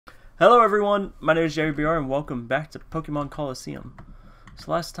Hello everyone, my name is Yeagerbr and welcome back to Pokemon Colosseum.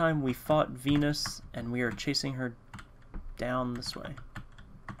 So last time we fought Venus and we are chasing her down this way.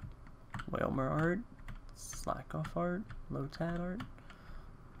 Whalmer art, slack off art, Lotad art.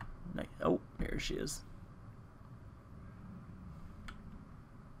 Oh, here she is.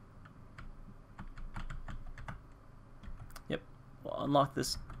 Yep, we'll unlock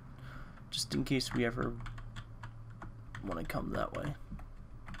this just in case we ever want to come that way.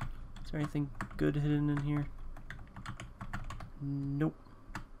 Is there anything good hidden in here? Nope.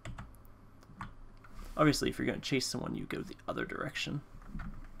 Obviously, if you're going to chase someone, you go the other direction.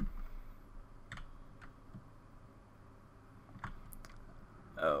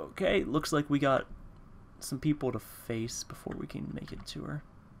 Okay, looks like we got some people to face before we can make it to her.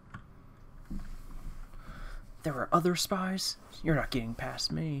 There are other spies? You're not getting past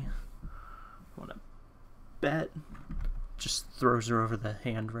me. Wanna bet? Just throws her over the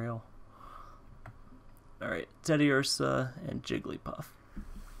handrail. Alright, Teddy Ursa and Jigglypuff.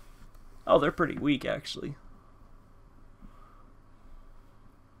 Oh, they're pretty weak, actually.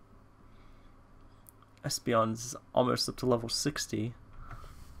 Espeon's almost up to level 60.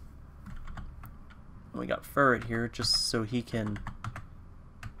 And we got Furret here just so he can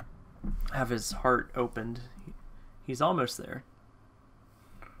have his heart opened. He's almost there.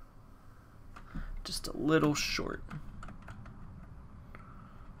 Just a little short.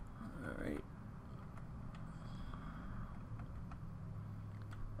 Alright.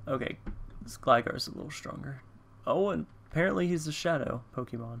 Okay, this Gligar's a little stronger. Oh, and apparently he's a shadow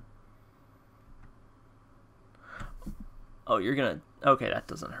Pokemon. Oh, you're gonna... Okay, that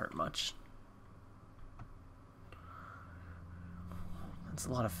doesn't hurt much. That's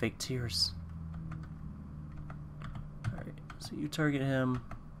a lot of fake tears. Alright, so you target him.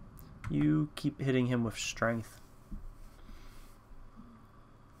 You keep hitting him with strength.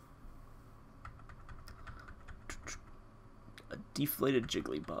 A deflated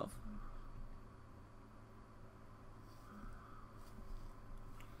Jigglypuff.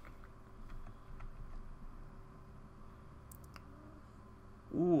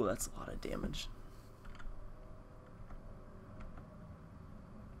 Ooh, that's a lot of damage.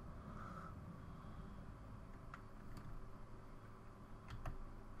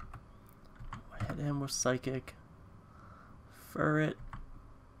 Hit him with Psychic. Furret.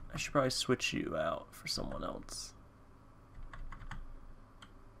 I should probably switch you out for someone else.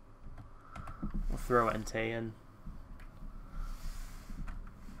 We'll throw Entei in.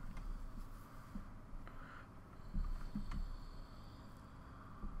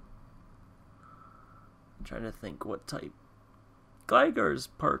 I'm trying to think what type. Gligar's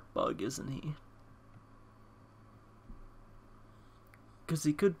part bug, isn't he? Because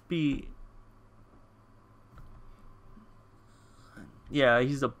he could be... Yeah,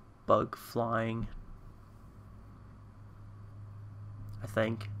 he's a bug flying. I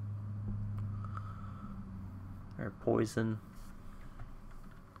think. Or poison.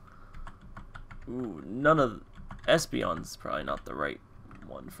 Ooh, none of... Espeon's probably not the right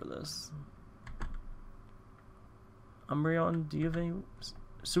one for this. Umbreon, do you have any...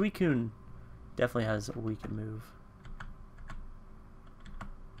 Suicune definitely has a weakened move.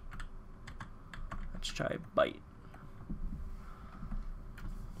 Let's try Bite.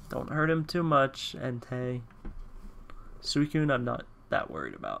 Don't hurt him too much, Entei. Suicune I'm not that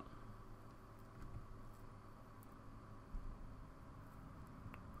worried about.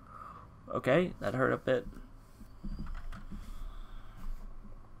 Okay, that hurt a bit.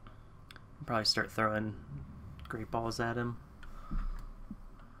 I'll probably start throwing Great Balls at him.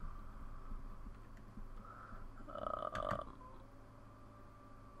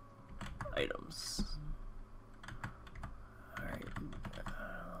 Items. Alright.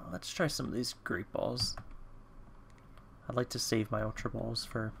 Let's try some of these Great Balls. I'd like to save my Ultra Balls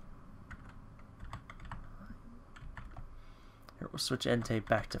for... Here, we'll switch Entei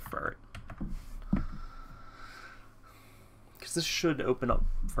back to Furret. Because this should open up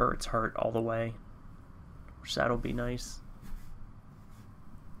Furret's heart all the way. Which that'll be nice.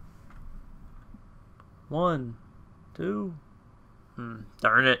 1, 2.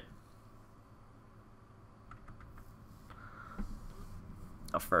 Darn it.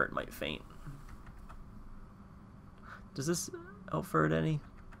 A Furret might faint. Does this help Furret any?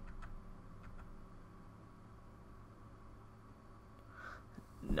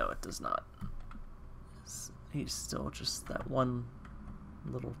 No, it does not. He's still just that one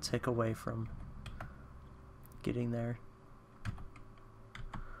little tick away from getting there.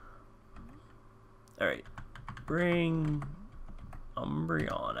 Alright. Bring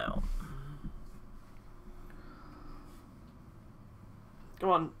Umbreon out. Come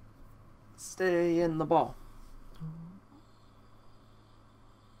on. Stay in the ball.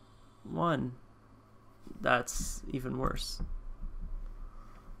 1. That's even worse.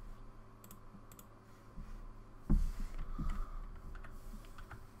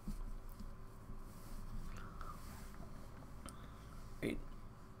 Right.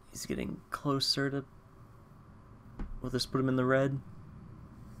 He's getting closer to... Will this put him in the red?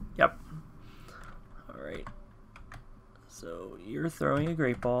 Yep. Alright. So you're throwing a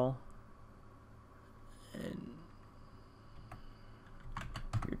great ball. And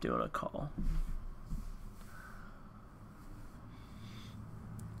you're doing a call.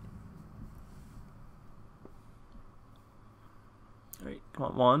 Alright, come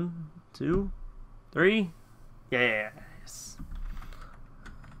on. 1, 2, 3. Yes.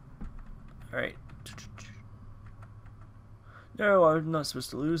 Alright. No, I'm not supposed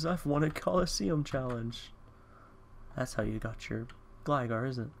to lose. I've won a Colosseum challenge. That's how you got your Gligar,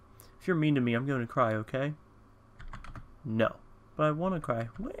 isn't it? If you're mean to me, I'm going to cry, okay? No. But I want to cry.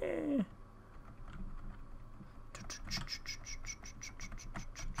 Wah.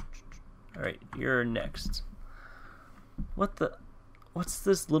 Alright, you're next. What's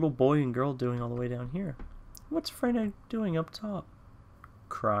this little boy and girl doing all the way down here? What's Freyna doing up top?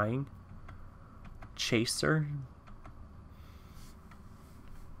 Crying? Chaser?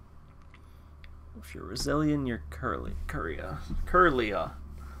 If you're Resilient, you're Curlia.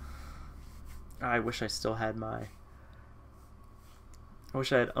 I wish I still had my... I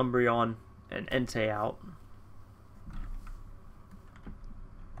wish I had Umbreon and Entei out.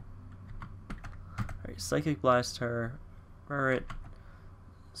 Alright, Psychic Blast her. Burret.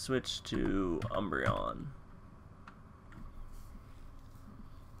 Switch to Umbreon.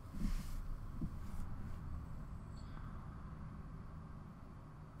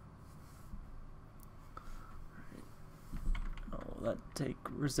 Oh, will that take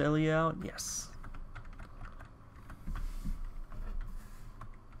Roselia out? Yes.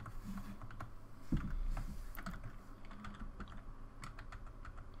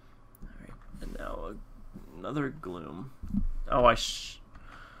 Alright, and now another Gloom. Oh,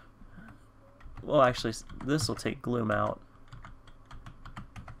 well, actually, this will take Gloom out.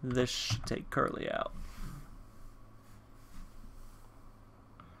 This should take Curly out.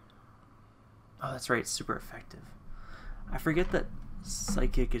 Oh, that's right, it's super effective. I forget that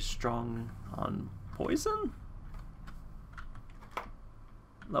Psychic is strong on Poison?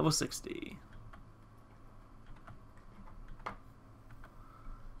 Level 60.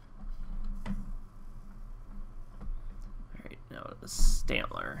 Alright, now the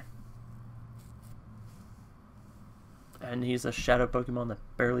Stantler. And he's a shadow Pokemon that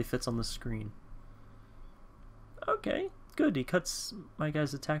barely fits on the screen. Okay, good. He cuts my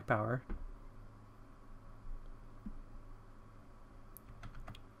guy's attack power.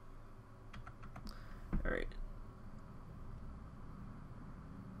 Alright.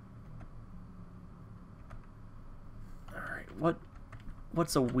 Alright,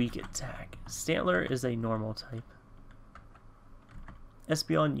 what's a weak attack? Stantler is a normal type.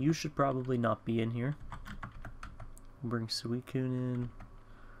 Espeon, you should probably not be in here. Bring Suicune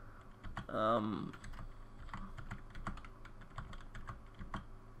in.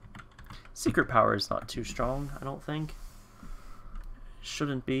 Secret Power is not too strong, I don't think.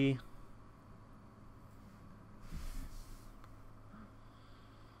 Shouldn't be.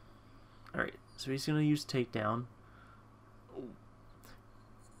 Alright, so he's going to use Takedown.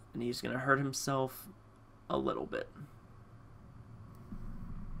 And he's going to hurt himself a little bit.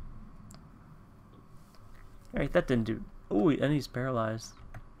 Alright, that didn't do... Oh, and he's paralyzed.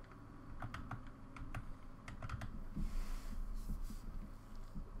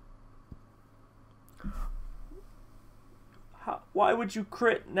 Why would you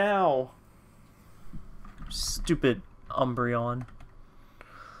crit now? Stupid Umbreon.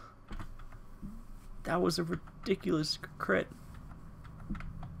 That was a ridiculous crit.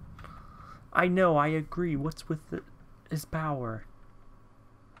 I know, I agree. What's with his power?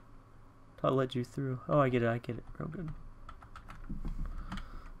 I'll let you through. Oh, I get it, real good.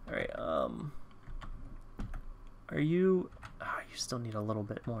 Alright, are you... Oh, you still need a little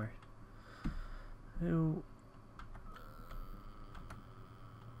bit more. Ooh.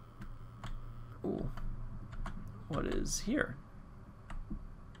 Ooh. What is here?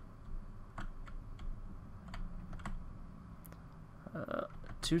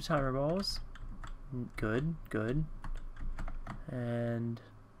 Two timer balls. Good, good. And...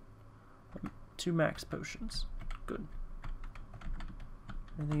 2 max potions. Good.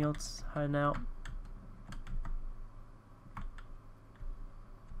 Anything else hiding out?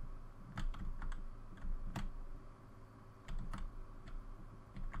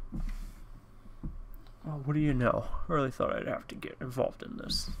 Oh, what do you know? I really thought I'd have to get involved in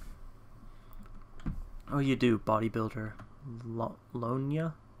this. Oh, you do, bodybuilder.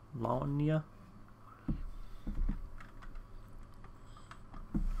 Lonya? Lonya?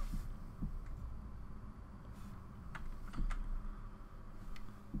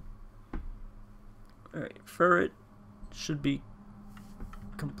 Alright, ferret should be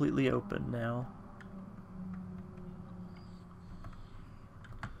completely open now.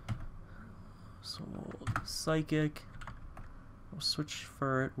 So psychic. We'll switch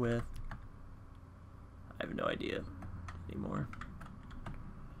ferret with, I have no idea anymore.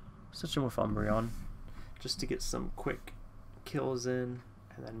 Switch him with Umbreon just to get some quick kills in,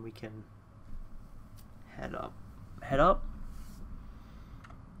 and then we can head up. Head up?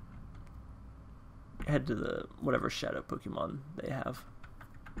 Head to the whatever shadow Pokemon they have.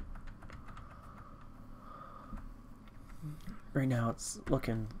 Right now it's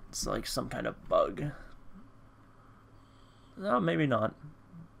looking like some kind of bug. No, maybe not.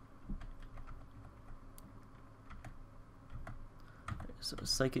 So a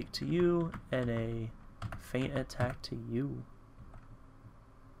psychic to you and a faint attack to you.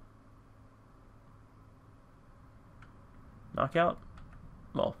 Knockout?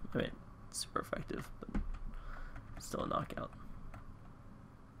 Well, I mean, super effective, but still a knockout.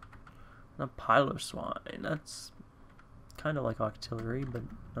 And a Piloswine. That's kind of like Octillery, but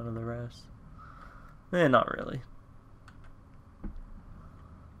none of the rest. Eh, not really.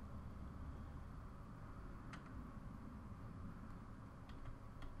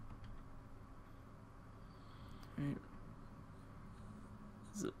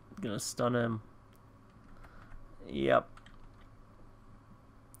 Is it gonna stun him? Yep.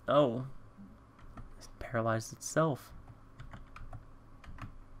 Oh. It's paralyzed itself.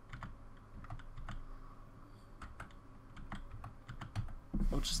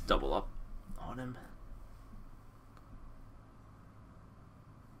 We'll just double up on him.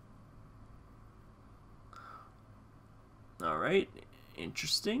 Alright,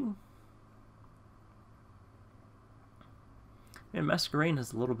 interesting. Man, Masquerain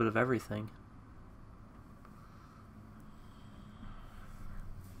has a little bit of everything.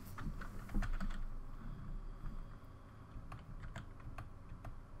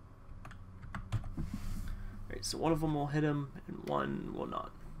 Alright, so one of them will hit him and one will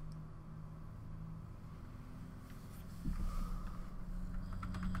not.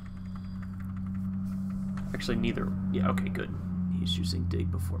 Actually, neither. Yeah, okay, good. He's using Dig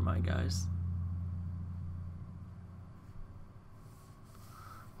before my guys.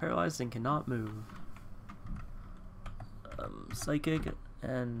 Paralyzed and cannot move. Psychic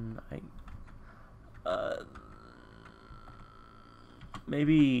and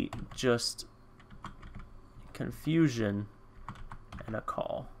maybe just confusion and a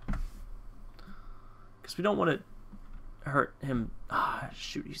call, because we don't want to hurt him. Ah,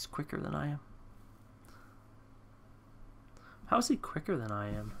 shoot, he's quicker than I am. How is he quicker than I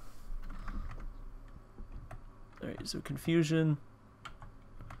am? Alright, so confusion,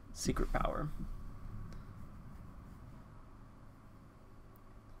 secret power.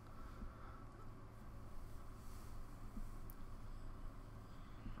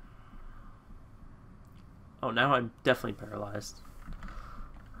 Oh, now I'm definitely paralyzed.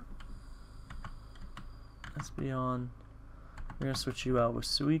 Espeon. We're gonna switch you out with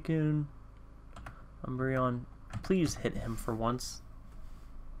Suicune. Umbreon. Please hit him for once.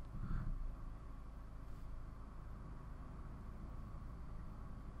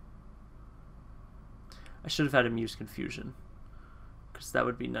 I should have had him use Confusion, because that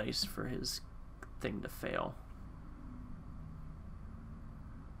would be nice for his thing to fail.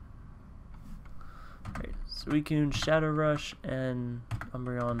 Alright, Suicune, Shadow Rush, and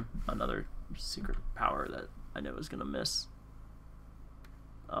Umbreon, another secret power that I know is going to miss.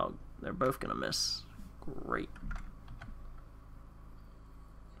 Oh, they're both going to miss. Great.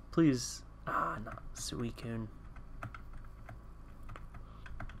 Please. Ah, not Suicune.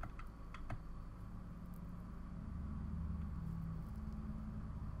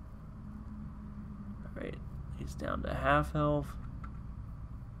 Alright, he's down to half health.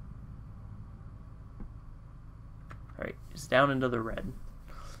 Alright, he's down into the red.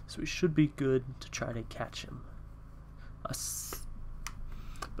 So we should be good to try to catch him.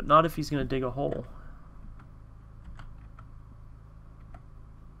 But not if he's going to dig a hole.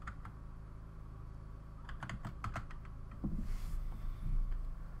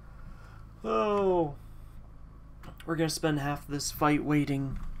 Oh, we're gonna spend half this fight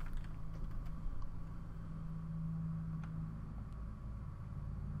waiting.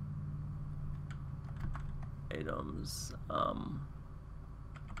 Items,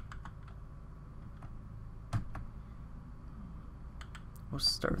 We'll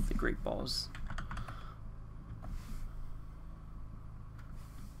start with the Great Balls.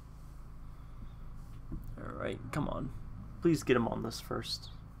 Alright, come on. Please get him on this first.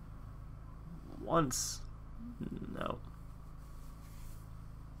 Once. No.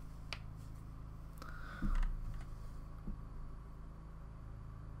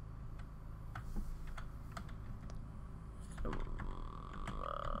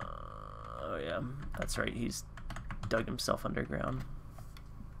 Oh yeah, that's right, he's dug himself underground.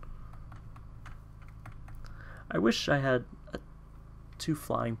 I wish I had 2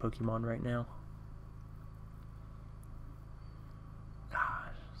 flying Pokemon right now.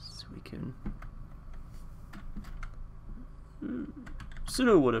 Suicune.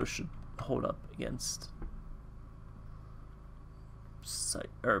 Sudowoodo should hold up against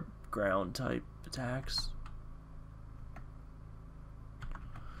ground type attacks.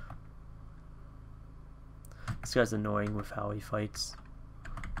 This guy's annoying with how he fights,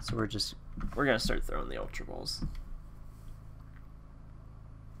 so we're gonna start throwing the Ultra Balls.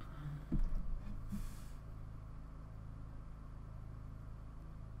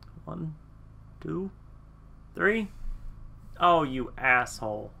 One, 2, 3. Oh, you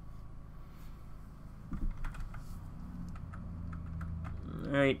asshole.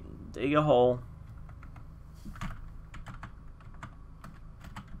 Alright, dig a hole.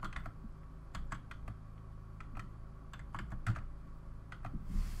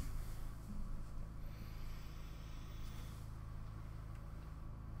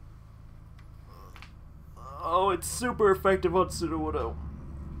 Oh, it's super effective on Sudowoodo.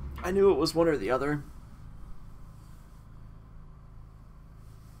 I knew it was one or the other.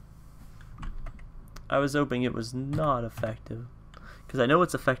 I was hoping it was not effective, because I know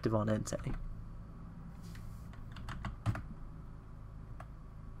it's effective on Entei.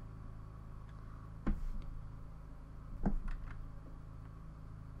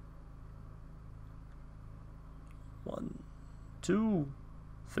 One, 2,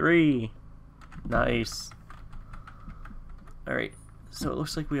 3. Nice. Alright, so it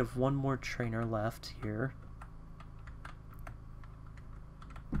looks like we have one more trainer left here.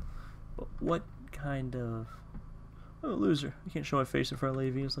 But what kind of... Oh, loser. I can't show my face in front of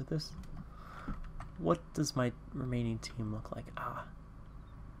Levians like this. What does my remaining team look like? Ah.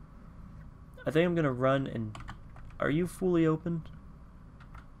 I think I'm going to run and... Are you fully opened?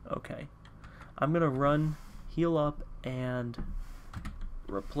 Okay. I'm going to run, heal up, and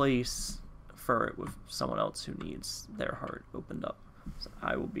replace Furret with someone else who needs their heart opened up. So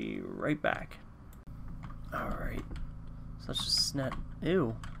I will be right back. Alright. So let's just snap.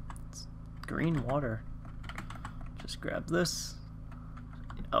 Ew. It's green water. Just grab this.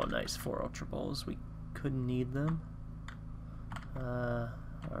 Oh, nice. 4 Ultra Balls. We could need them.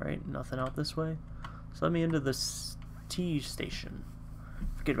 Alright. Nothing out this way. So let me into this T station.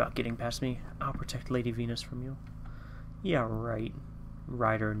 Forget about getting past me. I'll protect Lady Venus from you. Yeah, right.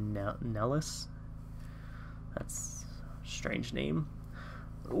 Ryder Nellis. That's a strange name.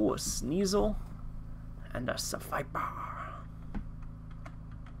 Ooh, a Sneasel and a Saphipa.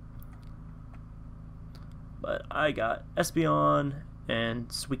 But I got Espeon and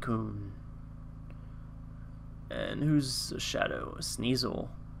Suicune. And who's a Shadow? A Sneasel.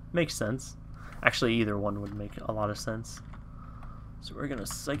 Makes sense. Actually, either one would make a lot of sense. So we're gonna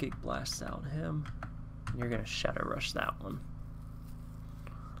Psychic Blast out him. And you're gonna Shadow Rush that one.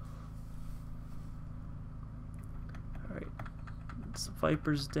 Alright. Some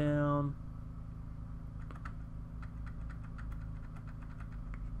Vipers down.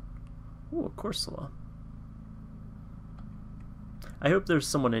 Ooh, a Corsola. I hope there's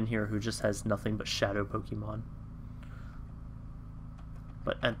someone in here who just has nothing but Shadow Pokemon.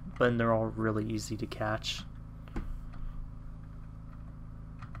 But they're all really easy to catch.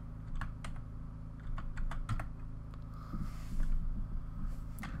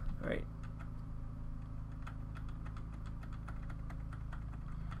 Alright.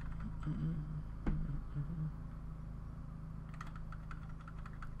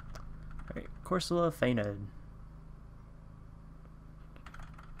 Alright, Corsola fainted.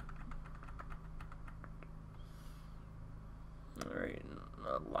 Alright,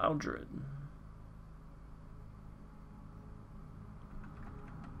 Loudred.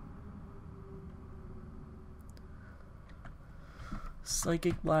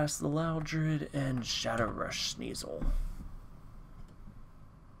 Psychic Blast the Loudred and Shadow Rush Sneasel.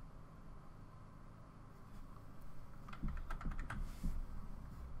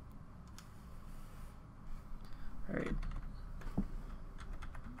 Alright.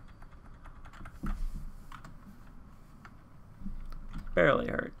 Barely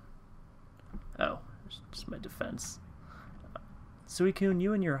hurt. Oh, it's just my defense. Suicune,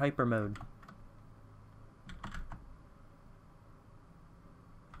 you and your hyper mode.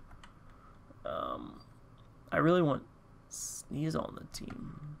 I really want Sneeze on the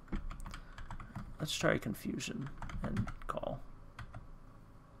team. Let's try Confusion and Call.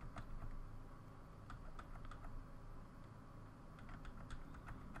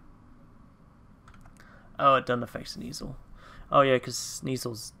 Oh, it doesn't affect Sneasel. Oh yeah, because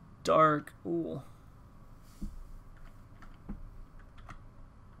Sneasel's dark. Ooh.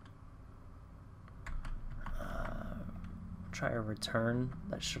 Try a return.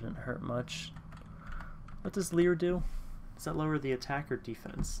 That shouldn't hurt much. What does Leer do? Does that lower the attack or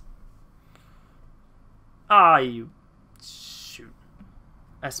defense? Ah, you... Shoot.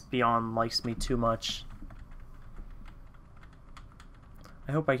 Espeon likes me too much.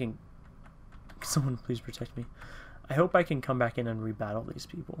 I hope I can... Someone please protect me. I hope I can come back in and rebattle these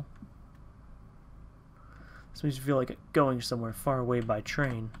people. This makes me feel like going somewhere far away by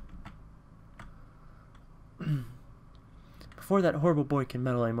train. Before that horrible boy can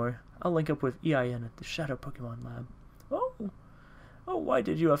meddle anymore, I'll link up with EIN at the Shadow Pokemon Lab. Oh, why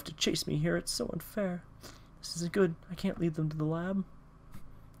did you have to chase me here? It's so unfair. This isn't good. I can't lead them to the lab.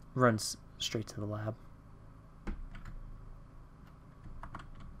 Runs straight to the lab.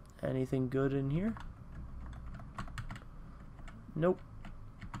 Anything good in here? Nope.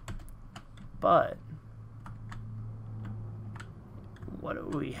 But what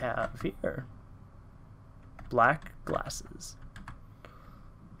do we have here? Black glasses.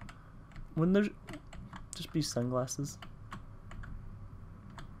 Wouldn't there just be sunglasses?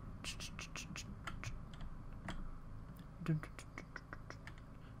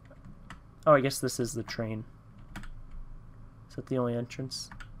 Oh, I guess this is the train. Is that the only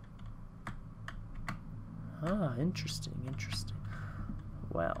entrance? Ah, interesting, interesting.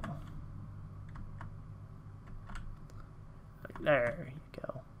 Well. There you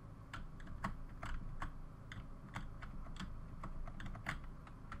go.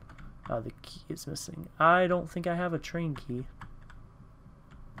 Oh, the key is missing. I don't think I have a train key.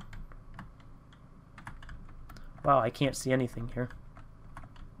 Wow, I can't see anything here.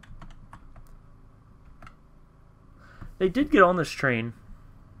 They did get on this train.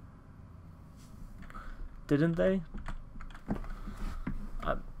 Didn't they?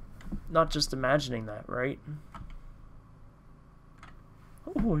 I'm not just imagining that, right?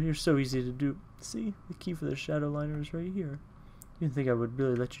 Oh, you're so easy to do. See, the key for the shadow liner is right here. You didn't think I would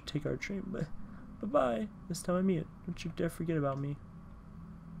really let you take our train, but bye-bye. This time I mean it. Don't you dare forget about me.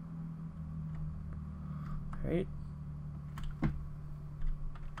 Alright.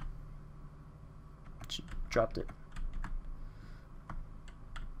 She dropped it.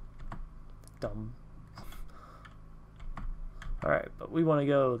 Dumb. Alright, but we want to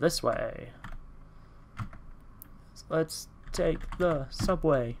go this way. So let's take the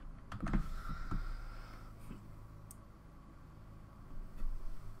subway.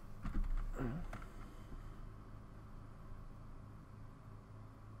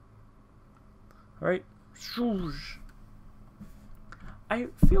 Alright. I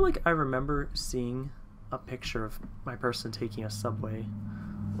feel like I remember seeing a picture of my person taking a subway,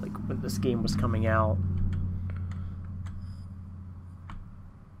 like when this game was coming out.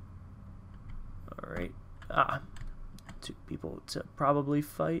 Alright. Two people to probably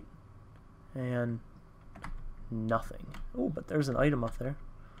fight. And nothing. Oh, but there's an item up there.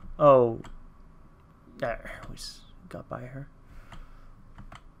 Oh. There. We got by her.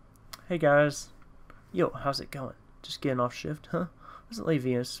 Hey guys. Yo, how's it going? Just getting off shift, huh? Wasn't Lady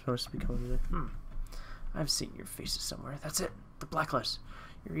Venus supposed to be coming today? I've seen your faces somewhere. That's it. The blacklist.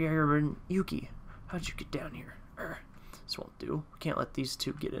 You're Yeagerbr and Yuki. How'd you get down here? This won't do. We can't let these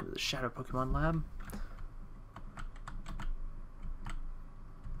two get into the Shadow Pokemon Lab.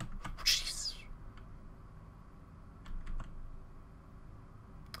 Jeez.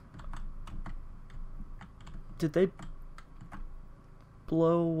 Did they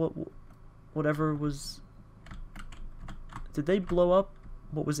blow whatever was... Did they blow up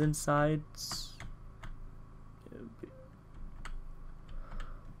what was inside?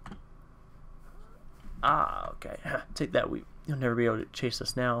 Ah, okay. Take that. You'll never be able to chase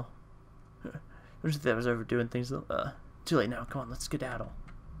us now. I wish that I was overdoing things. Too late now. Come on, let's skedaddle.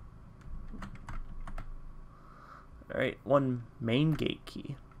 Alright, one main gate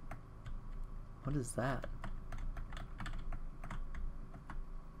key. What is that?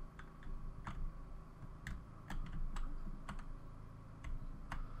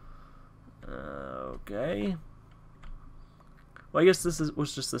 Okay. Well, I guess this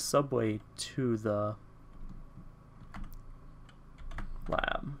was just the subway to the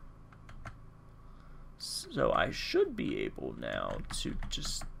lab. So I should be able now to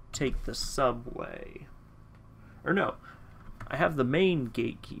just take the subway. Or no, I have the main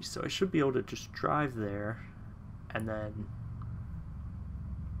gate key, so I should be able to just drive there and then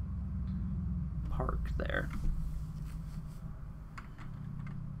park there.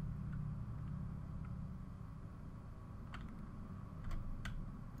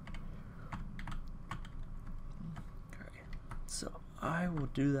 Okay, so I will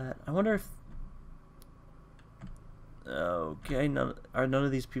do that. I wonder if... Okay, are none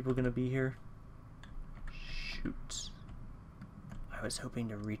of these people going to be here? Shoot. I was hoping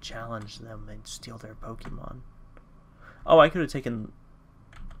to re-challenge them and steal their Pokemon. Oh, I could have taken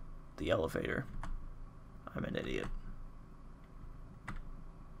the elevator. I'm an idiot.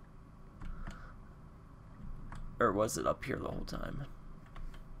 Or was it up here the whole time?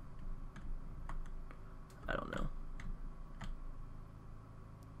 I don't know.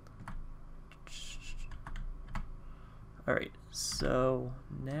 Alright, so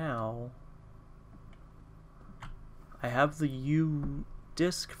now I have the U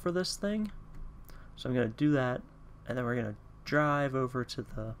disc for this thing. So I'm going to do that, and then we're going to drive over to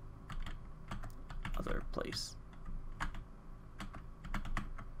the other place.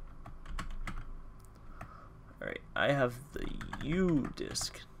 Alright, I have the U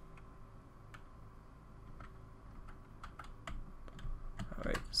disc.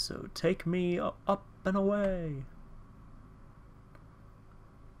 Alright, so take me up and away.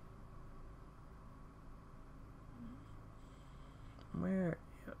 Where?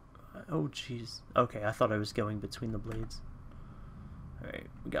 Oh, jeez. Okay, I thought I was going between the blades. Alright,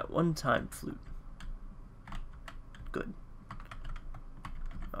 we got one time flute. Good.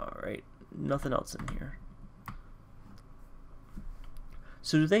 Alright, nothing else in here.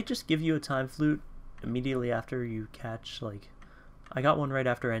 So do they just give you a time flute immediately after you catch, like... I got one right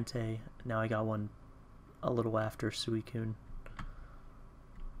after Entei, now I got one a little after Suicune.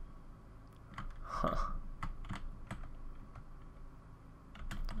 Huh.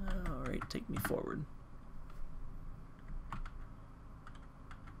 Alright, take me forward.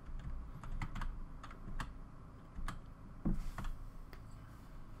 I'm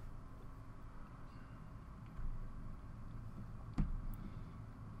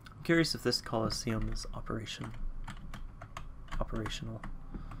curious if this Colosseum is operational.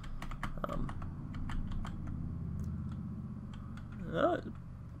 It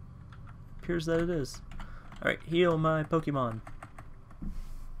appears that it is. Alright, heal my Pokemon.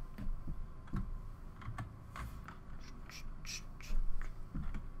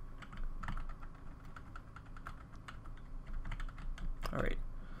 Alright,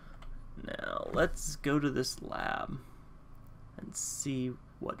 now let's go to this lab and see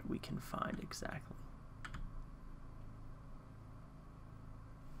what we can find exactly.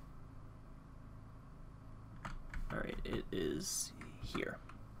 Alright, it is here.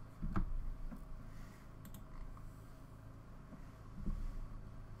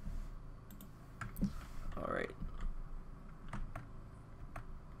 Alright.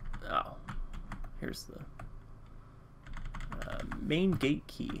 Oh, here's the main gate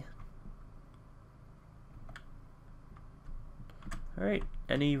key. Alright,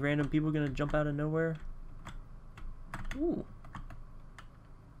 any random people gonna jump out of nowhere? Ooh.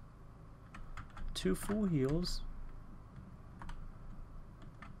 2 full heals.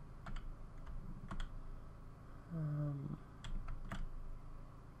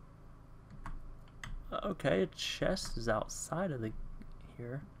 Okay, a chest is outside of the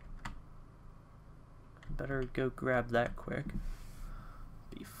here. Better go grab that quick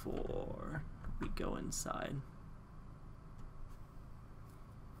before we go inside.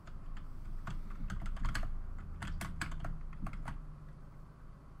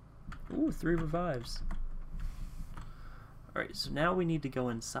 Ooh, 3 revives. Alright, so now we need to go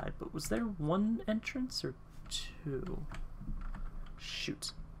inside, but was there 1 entrance or 2?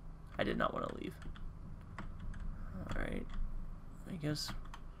 Shoot. I did not want to leave. Alright, I guess.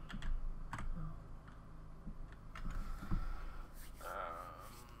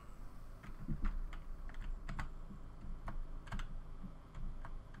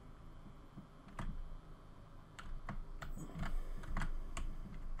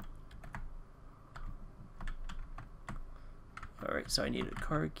 Alright, so I need a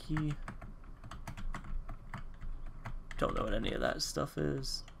card key. Don't know what any of that stuff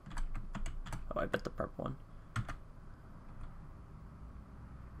is. Oh, I bet the purple one.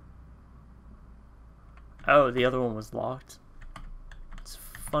 Oh, the other one was locked. It's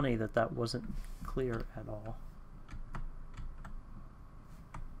funny that that wasn't clear at all.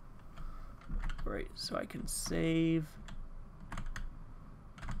 Right, so I can save.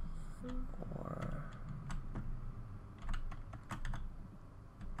 Or...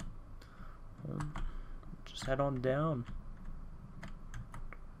 Just head on down.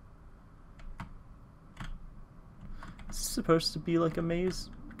 Is this supposed to be like a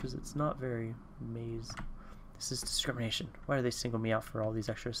maze? Because it's not very maze. This is discrimination. Why do they single me out for all these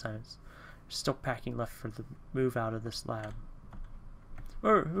extra assignments? There's still packing left for the move out of this lab.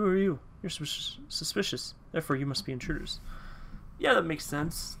 Or who are you? You're suspicious. Therefore, you must be intruders. Yeah, that makes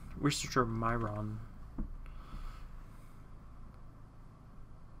sense. Researcher Myron.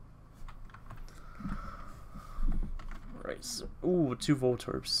 Right, so, ooh, 2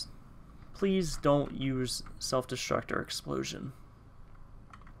 Voltorbs. Please don't use self-destruct or explosion.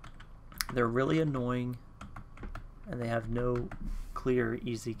 They're really annoying, and they have no clear,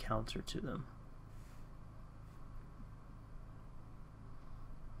 easy counter to them.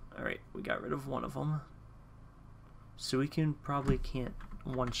 Alright, we got rid of one of them. Suicune probably can't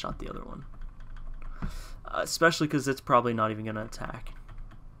one-shot the other one. Especially because it's probably not even going to attack.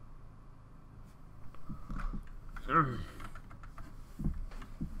 And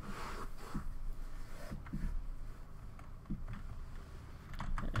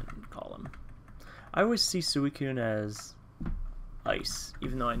call him. I always see Suicune as ice,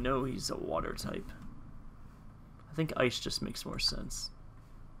 even though I know he's a water type. I think ice just makes more sense.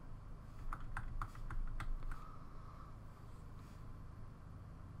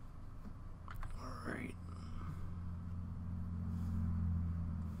 Alright.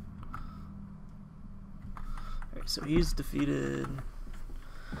 Alright, so he's defeated.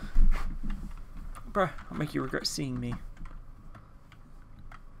 Bruh, I'll make you regret seeing me.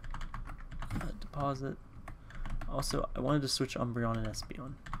 Deposit. Also, I wanted to switch Umbreon and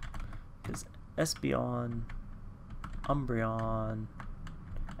Espeon. Because Espeon... Umbreon...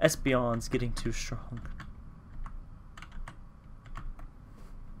 Espeon's getting too strong.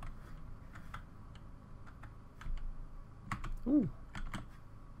 Ooh.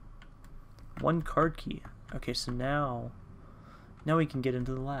 1 card key. Okay, so now we can get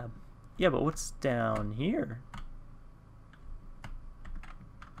into the lab. Yeah, but what's down here?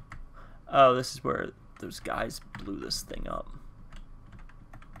 Oh, this is where those guys blew this thing up.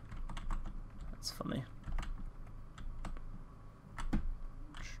 That's funny.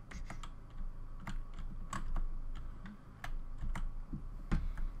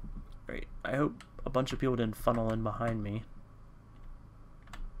 Great. I hope a bunch of people didn't funnel in behind me.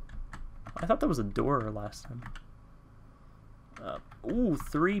 I thought that was a door last time. Ooh,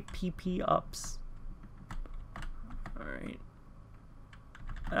 3 PP ups. Alright.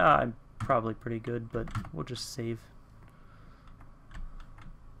 I'm probably pretty good, but we'll just save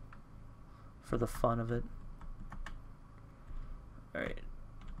for the fun of it. Alright.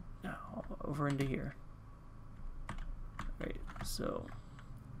 Now, over into here. Alright, so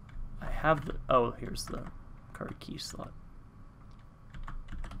I have the... Oh, here's the card key slot.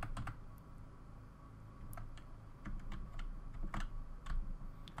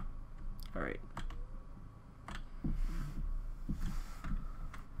 Alright.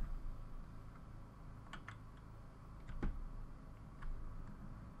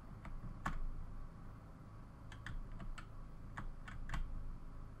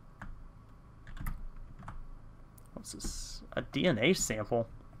 What's this? A DNA sample?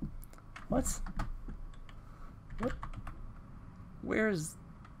 What? What? Where's...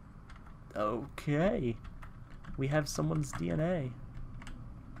 Okay. We have someone's DNA.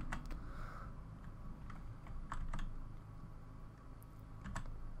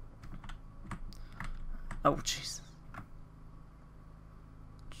 Oh, Jesus.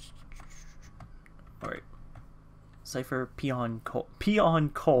 Alright. Cypher Peon Cole. Peon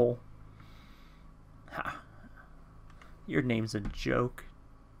Cole. Ha. Your name's a joke.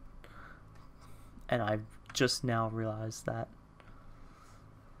 And I've just now realized that.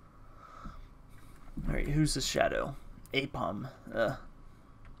 Alright, who's the shadow? Apom. I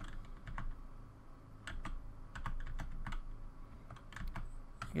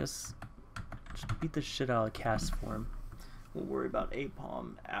guess... Just beat the shit out of cast form. We'll worry about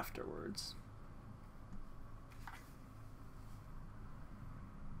Apom afterwards.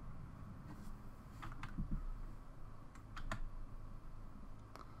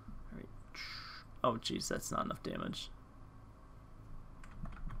 Alright. Oh jeez, that's not enough damage.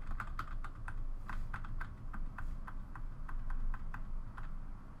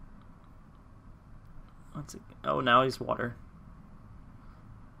 What's it? Oh, now he's water.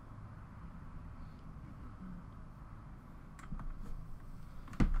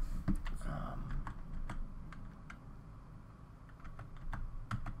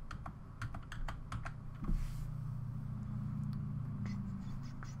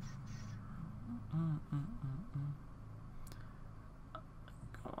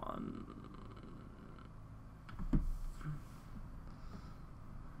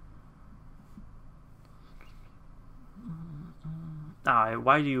 Ah,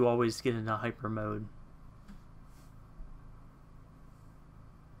 why do you always get into hyper mode?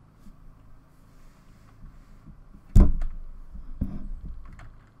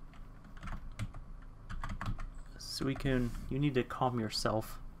 Suicune, you need to calm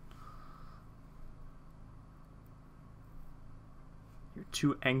yourself. You're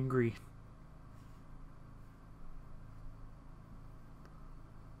too angry.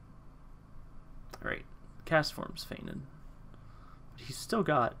 Alright, cast form's fainted. But he's still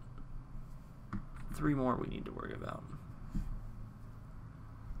got 3 more we need to worry about.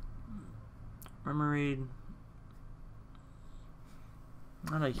 Remoraid.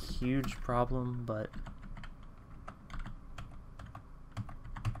 Not a huge problem, but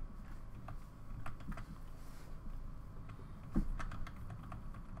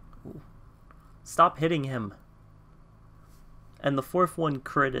ooh. Stop hitting him. And the 4th one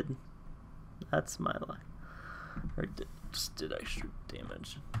critted. That's my lie. Or just did extra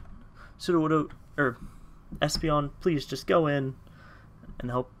damage. Sudowoodo, or Espeon, please just go in and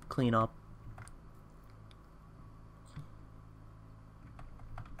help clean up.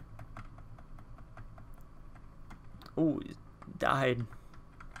 Oh, he died.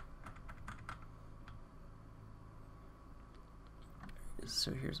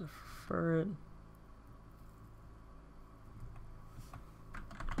 So here's a ferret.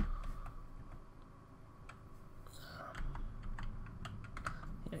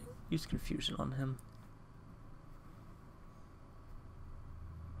 Yeah, use confusion on him.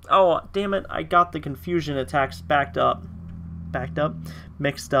 Oh, damn it, I got the confusion attacks backed up. Backed up?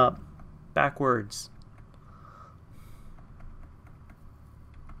 Mixed up. Backwards.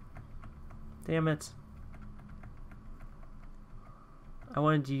 Damn it. I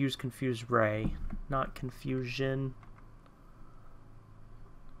wanted to use Confuse Ray, not Confusion.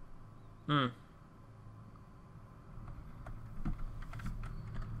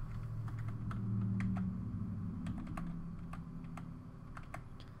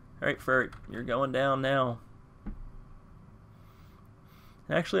 Alright, Ferret, you're going down now.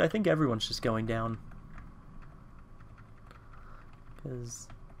 Actually, I think everyone's just going down. Because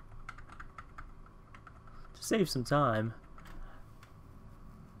to save some time,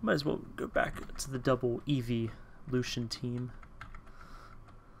 might as well go back to the double evolution team.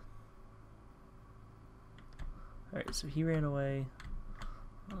 Alright, so he ran away.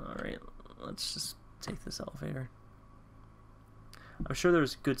 Alright, let's just take this elevator. I'm sure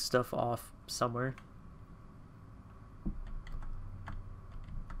there's good stuff off somewhere.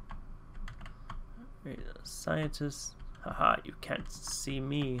 Alright, scientist. Haha, you can't see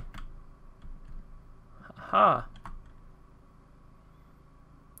me. Haha.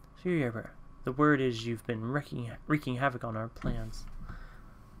 Yeagerbr, the word is you've been wreaking havoc on our plans.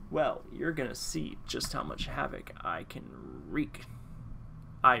 Well, you're gonna see just how much havoc I can wreak.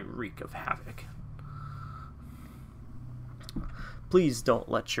 I reek of havoc. Please don't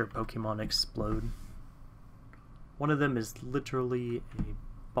let your Pokemon explode. One of them is literally a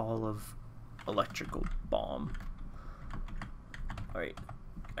ball of electrical bomb. Alright,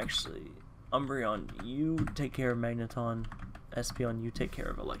 actually, Umbreon, you take care of Magneton. Espeon, you take care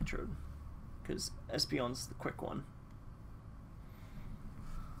of Electrode. Because Espeon's the quick one.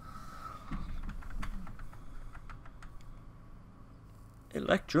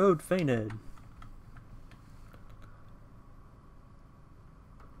 Electrode fainted.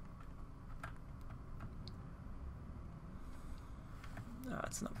 Ah,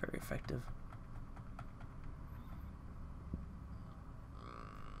 it's not very effective.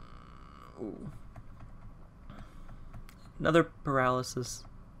 Ooh. Another paralysis.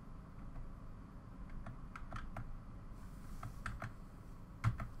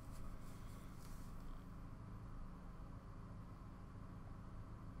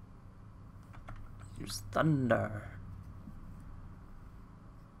 Use thunder.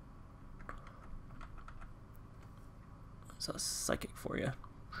 It's a psychic for you.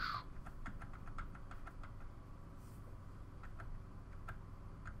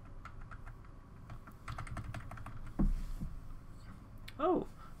 Oh,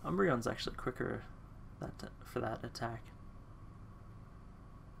 Umbreon's actually quicker for that attack.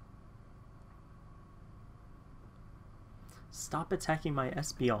 Stop attacking my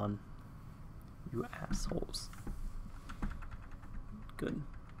Espeon, you assholes. Good.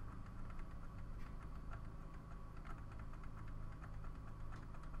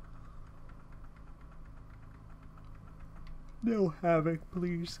 No havoc,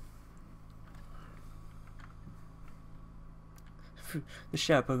 please. The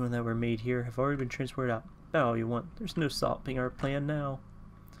shadow Pokemon that were made here have already been transported out. About all you want. There's no stopping our plan now.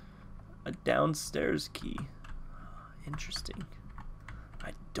 A downstairs key. Interesting.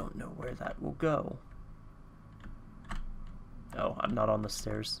 don't know where that will go. Oh, I'm not on the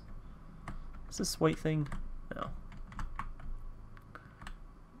stairs. Is this white thing? No.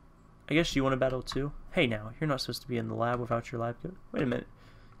 I guess you want to battle too? Hey now, you're not supposed to be in the lab without your lab coat. Wait a minute.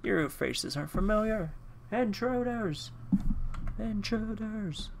 Your faces aren't familiar. Intruders!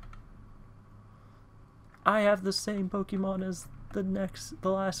 Intruders! I have the same Pokemon as the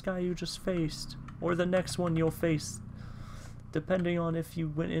last guy you just faced. Or the next one you'll face. Depending on if you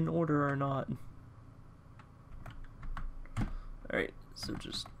went in order or not. Alright, so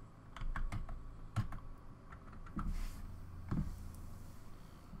just...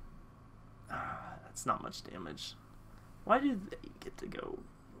 that's not much damage. Why did they get to go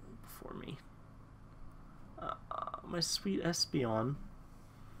before me? My sweet Espeon.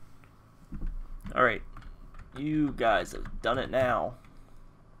 Alright, you guys have done it now.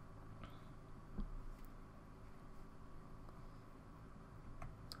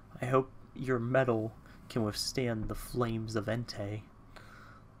 I hope your metal can withstand the flames of Entei.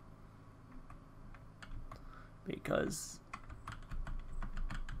 Because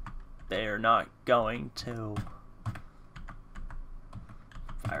they're not going to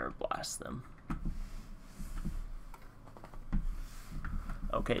fire blast them.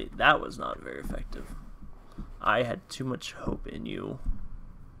 Okay, that was not very effective. I had too much hope in you,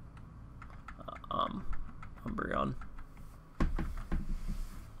 Umbreon.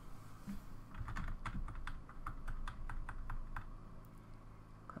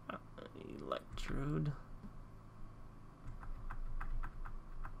 Electrode.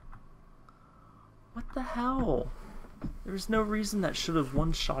 What the hell? There's no reason that should have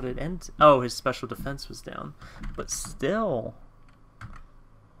one-shotted oh, his special defense was down. But still.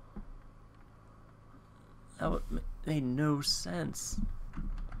 That made no sense.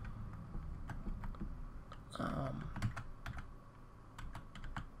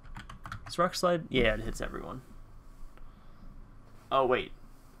 Is Rock Slide? Yeah, it hits everyone. Oh, wait.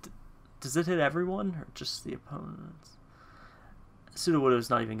 Does it hit everyone or just the opponents? Sudowoodo's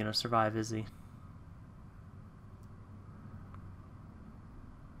not even going to survive, is he?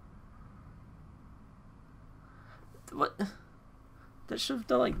 What? That should have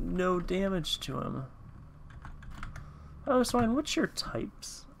done like no damage to him. Oh, Swine, what's your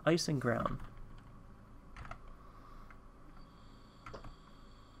types? Ice and ground.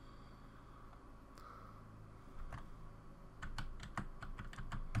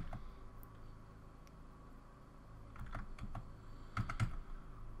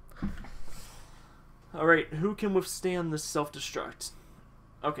 Alright, who can withstand this self-destruct?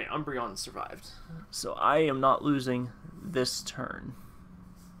 Okay, Umbreon survived. So I am not losing this turn.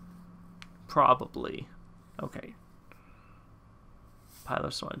 Probably. Okay.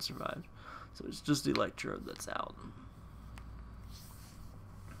 Piloswine survived. So it's just Electrode that's out.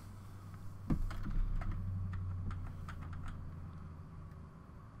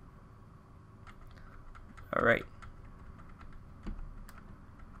 Alright.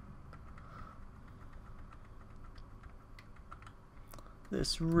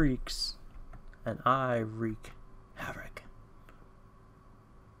 This reeks, and I wreak havoc.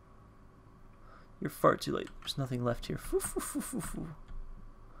 You're far too late. There's nothing left here.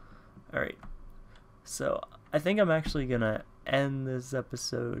 Alright. So, I think I'm actually gonna end this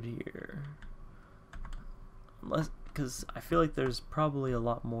episode here. Because I feel like there's probably a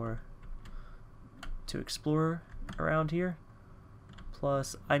lot more to explore around here.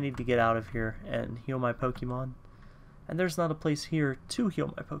 Plus, I need to get out of here and heal my Pokemon. And there's not a place here to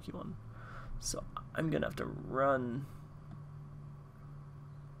heal my Pokemon. So I'm going to have to run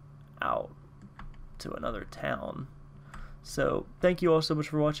out to another town. So thank you all so much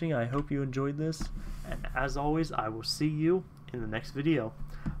for watching. I hope you enjoyed this. And as always, I will see you in the next video.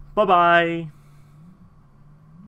 Bye-bye!